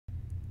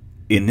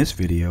In this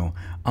video,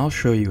 I'll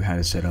show you how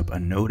to set up a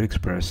Node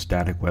Express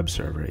static web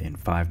server in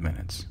 5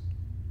 minutes.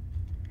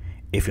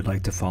 If you'd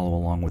like to follow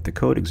along with the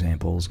code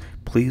examples,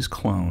 please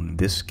clone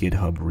this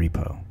GitHub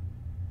repo.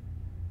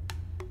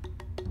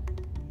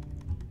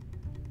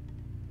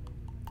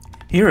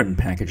 Here in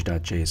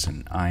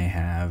package.json, I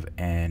have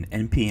an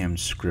npm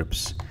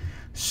scripts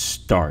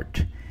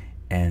start,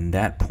 and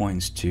that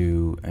points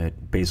to,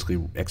 it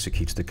basically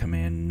executes the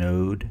command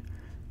node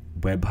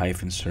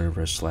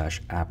web-server /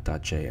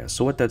 app.js.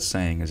 So what that's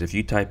saying is if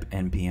you type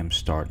npm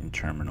start in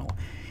terminal,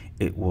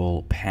 it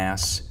will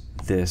pass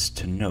this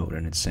to Node,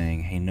 and it's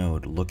saying, hey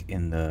Node, look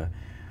in the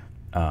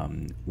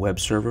web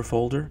server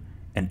folder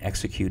and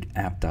execute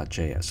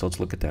app.js. So let's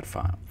look at that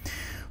file.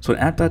 So in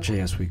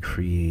app.js we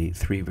create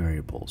 3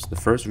 variables. The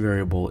first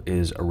variable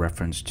is a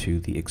reference to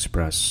the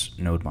Express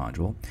node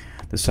module.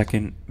 The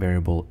second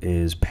variable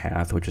is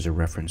path, which is a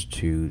reference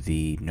to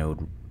the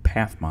node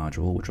path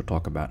module, which we'll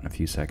talk about in a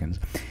few seconds.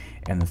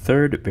 And the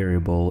third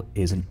variable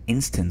is an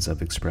instance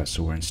of Express,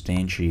 so we're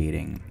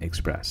instantiating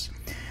Express.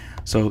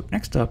 So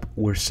next up,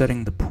 we're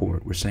setting the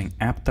port. We're saying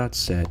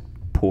app.set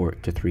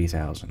port to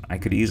 3000. I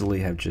could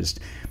easily have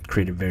just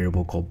created a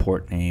variable called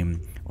port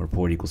name or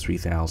port equals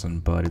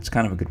 3000, but it's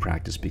kind of a good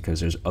practice because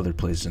there's other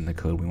places in the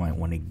code we might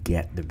want to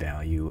get the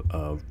value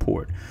of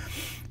port.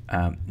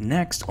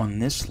 Next, on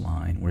this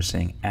line, we're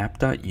saying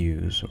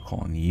app.use, we're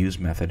calling the use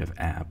method of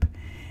app,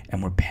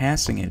 and we're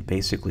passing it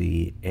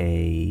basically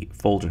a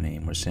folder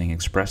name. We're saying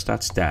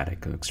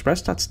express.static.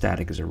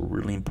 Express.static is a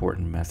really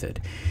important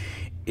method.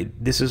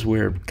 This is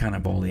where kind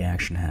of all the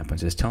action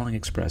happens. It's telling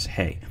Express,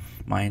 hey,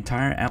 my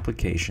entire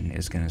application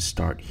is going to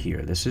start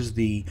here. This is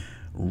the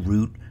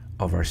root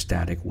of our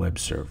static web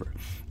server,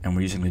 and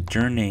we're using the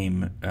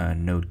journame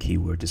node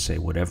keyword to say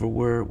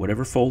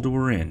whatever folder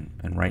we're in,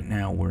 and right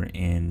now we're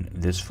in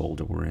this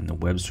folder. We're in the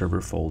web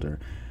server folder.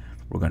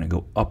 We're going to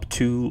go up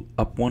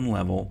one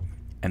level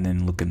and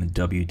then look in the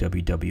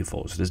www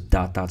folder. So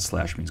this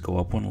 / means go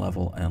up one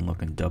level and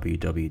look in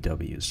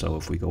www. So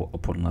if we go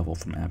up one level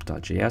from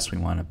app.js, we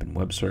wind up in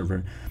web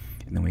server,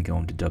 and then we go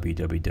into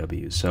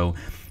www. So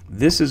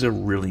this is a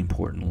really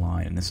important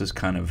line, and this is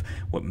kind of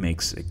what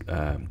makes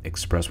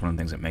Express, one of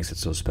the things that makes it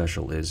so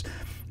special is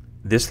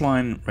this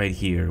line right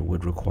here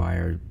would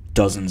require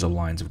dozens of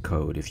lines of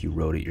code if you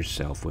wrote it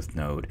yourself with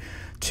Node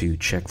to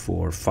check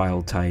for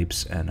file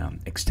types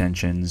and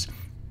extensions,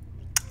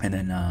 and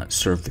then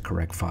serve the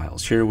correct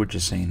files. Here we're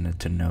just saying that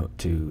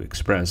to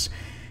Express,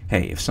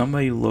 hey, if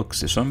somebody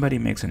makes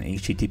an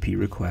HTTP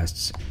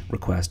request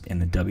in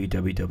the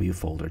www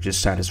folder, just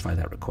satisfy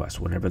that request,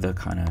 whatever the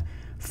kind of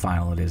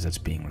file it is that's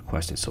being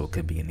requested. So it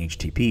could be an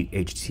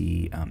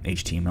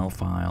HTML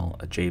file,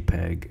 a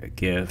JPEG, a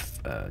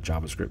GIF,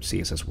 JavaScript,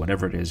 CSS,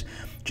 whatever it is,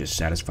 just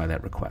satisfy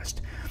that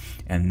request.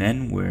 And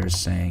then we're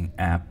saying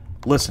app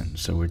listen.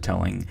 So we're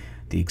telling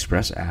the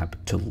Express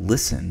app to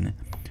listen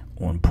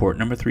on port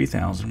number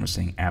 3000. We're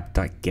saying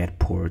app.get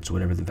ports,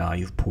 whatever the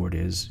value of port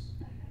is,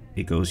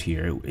 it goes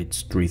here,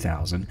 it's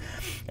 3000.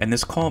 And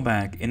this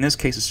callback, in this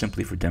case, is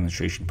simply for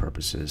demonstration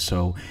purposes.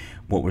 So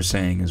what we're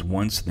saying is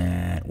once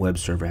that web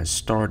server has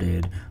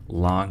started,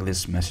 log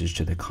this message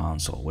to the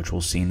console, which we'll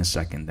see in a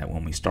second, that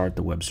when we start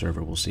the web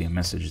server, we'll see a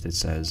message that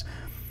says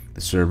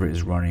the server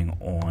is running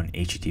on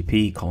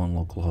HTTP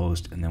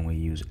localhost, and then we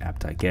use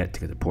app.get to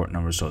get the port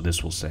number. So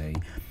this will say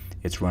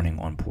it's running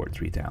on port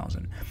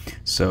 3000.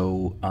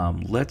 So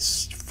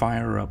let's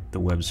fire up the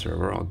web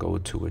server. I'll go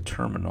to a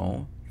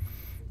terminal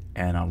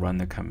and I'll run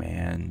the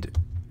command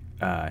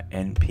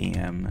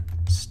npm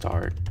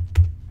start,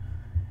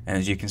 and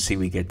as you can see,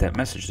 we get that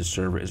message. The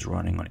server is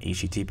running on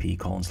http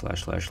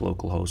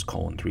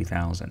 //localhost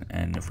 3000.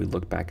 And if we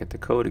look back at the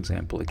code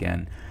example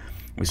again,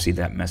 we see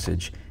that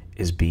message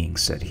is being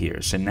set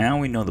here. So now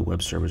we know the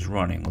web server is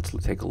running. Let's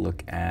take a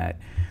look at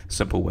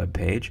simple web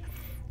page,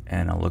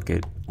 and I'll look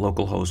at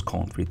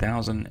localhost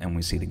 3000, and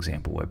we see the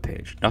example web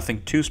page.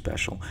 Nothing too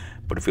special,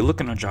 but if you look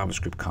in our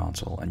JavaScript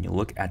console and you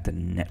look at the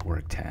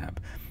network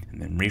tab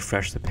and then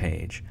refresh the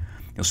page,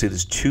 you'll see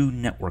there's 2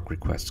 network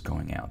requests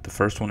going out. The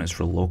first one is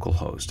for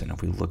localhost, and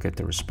if we look at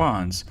the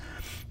response,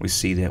 we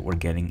see that we're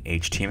getting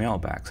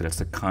HTML back. So that's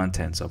the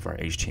contents of our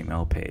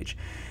HTML page.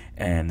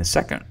 And the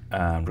second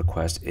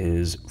request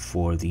is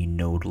for the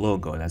Node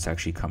logo. That's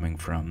actually coming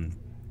from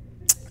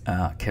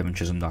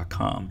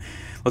Chisholm.com.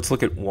 Let's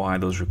look at why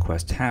those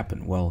requests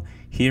happen. Well,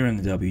 here in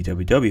the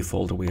www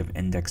folder we have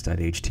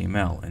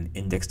index.html, and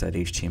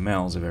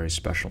index.html is a very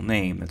special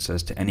name that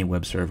says to any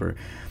web server,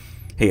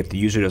 hey, if the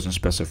user doesn't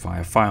specify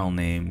a file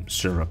name,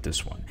 serve up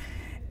this one.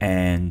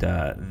 And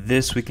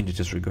this we can just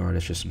disregard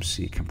as just some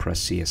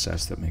compressed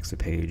CSS that makes the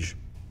page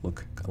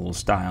look a little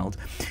styled,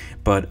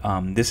 but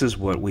this is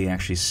what we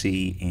actually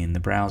see in the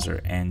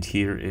browser, and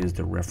here is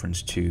the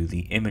reference to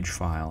the image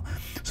file.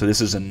 So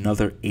this is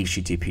another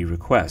HTTP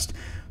request.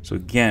 So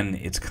again,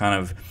 it's kind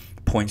of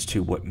points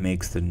to what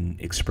makes the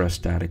Express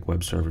static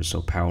web server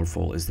so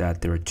powerful, is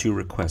that there are 2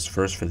 requests,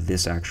 first for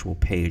this actual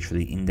page, for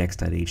the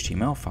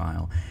index.html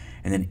file,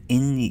 And then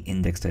in the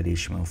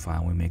index.html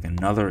file, we make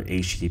another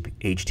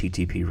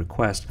HTTP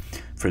request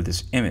for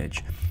this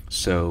image.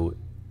 So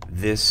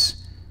this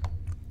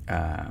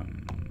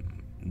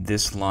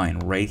this line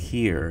right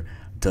here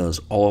does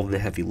all of the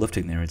heavy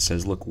lifting there. It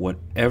says, look,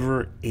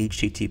 whatever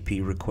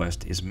HTTP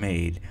request is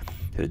made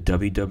to the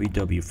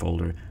www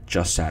folder,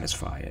 just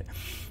satisfy it.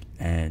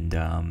 And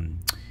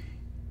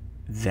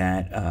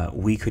that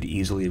we could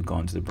easily have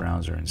gone to the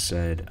browser and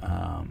said,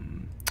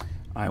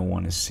 I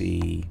want to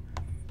see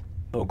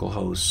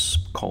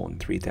localhost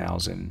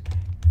 :3000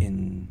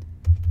 in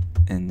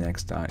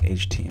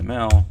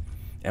index.html,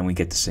 and we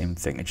get the same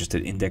thing. It's just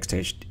that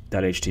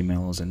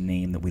index.html is a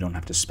name that we don't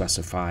have to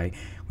specify.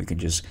 We can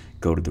just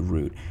go to the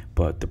root.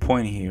 But the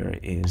point here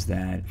is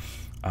that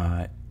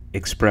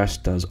Express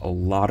does a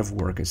lot of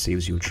work. It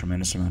saves you a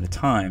tremendous amount of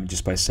time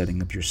just by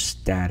setting up your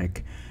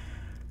static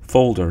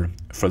folder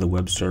for the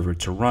web server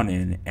to run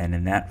in, and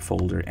in that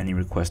folder, any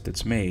request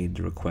that's made,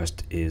 the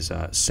request is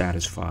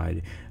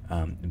satisfied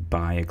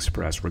by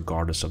Express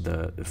regardless of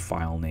the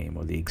file name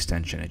or the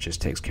extension. It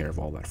just takes care of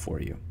all that for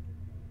you.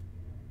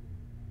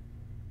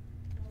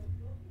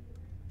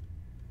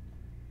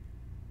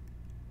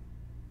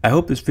 I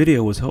hope this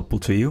video was helpful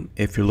to you.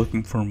 If you're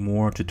looking for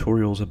more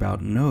tutorials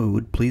about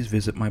Node, please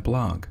visit my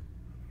blog.